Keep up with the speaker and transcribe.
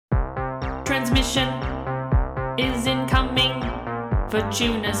Transmission is incoming for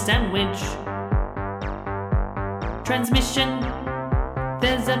tuna sandwich. Transmission,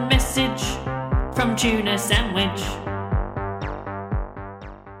 there's a message from tuna sandwich.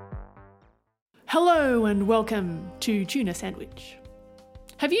 Hello and welcome to Tuna Sandwich.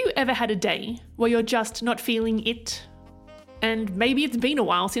 Have you ever had a day where you're just not feeling it? And maybe it's been a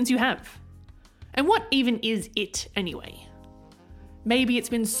while since you have. And what even is it anyway? Maybe it's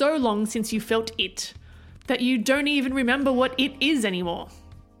been so long since you felt it that you don't even remember what it is anymore.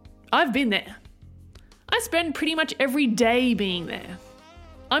 I've been there. I spend pretty much every day being there.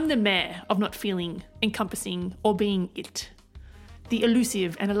 I'm the mayor of not feeling, encompassing, or being it. The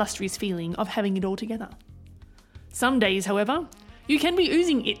elusive and illustrious feeling of having it all together. Some days, however, you can be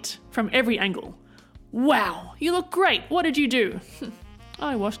oozing it from every angle. Wow, you look great. What did you do?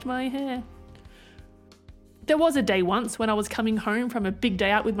 I washed my hair. There was a day once when I was coming home from a big day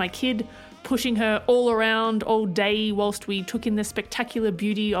out with my kid, pushing her all around all day whilst we took in the spectacular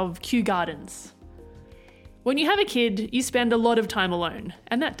beauty of Kew Gardens. When you have a kid, you spend a lot of time alone,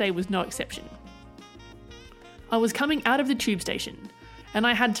 and that day was no exception. I was coming out of the tube station, and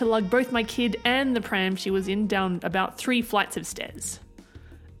I had to lug both my kid and the pram she was in down about 3 flights of stairs.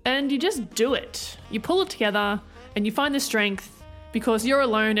 And you just do it. You pull it together, and you find the strength, because you're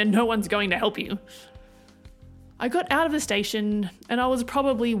alone and no one's going to help you. I got out of the station, and I was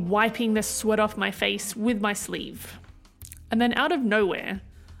probably wiping the sweat off my face with my sleeve. And then out of nowhere,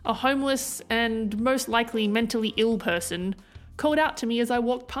 a homeless and most likely mentally ill person called out to me as I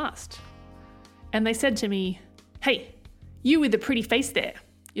walked past. And they said to me, "Hey, you with the pretty face there.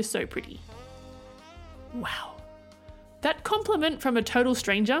 You're so pretty." Wow. That compliment from a total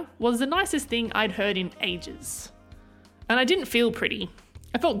stranger was the nicest thing I'd heard in ages. And I didn't feel pretty.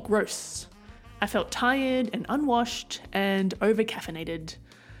 I felt gross. I felt tired and unwashed and over-caffeinated.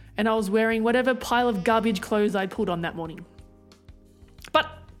 And I was wearing whatever pile of garbage clothes I'd pulled on that morning. But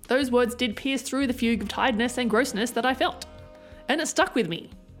those words did pierce through the fugue of tiredness and grossness that I felt. And it stuck with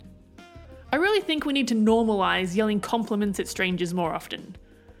me. I really think we need to normalise yelling compliments at strangers more often.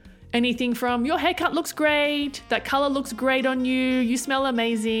 Anything from, "Your haircut looks great," "That colour looks great on you," "You smell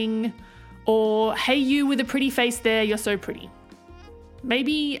amazing," or "Hey, you with a pretty face there, you're so pretty."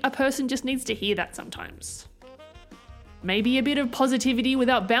 Maybe a person just needs to hear that sometimes. Maybe a bit of positivity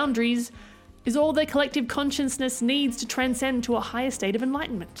without boundaries is all their collective consciousness needs to transcend to a higher state of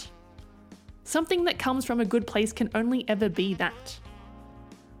enlightenment. Something that comes from a good place can only ever be that.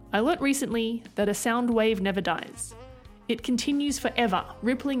 I learnt recently that a sound wave never dies. It continues forever,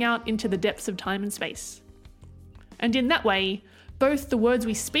 rippling out into the depths of time and space. And in that way, both the words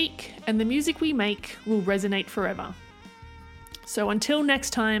we speak and the music we make will resonate forever. So until next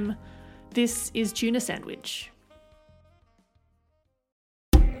time, this is Tuna Sandwich.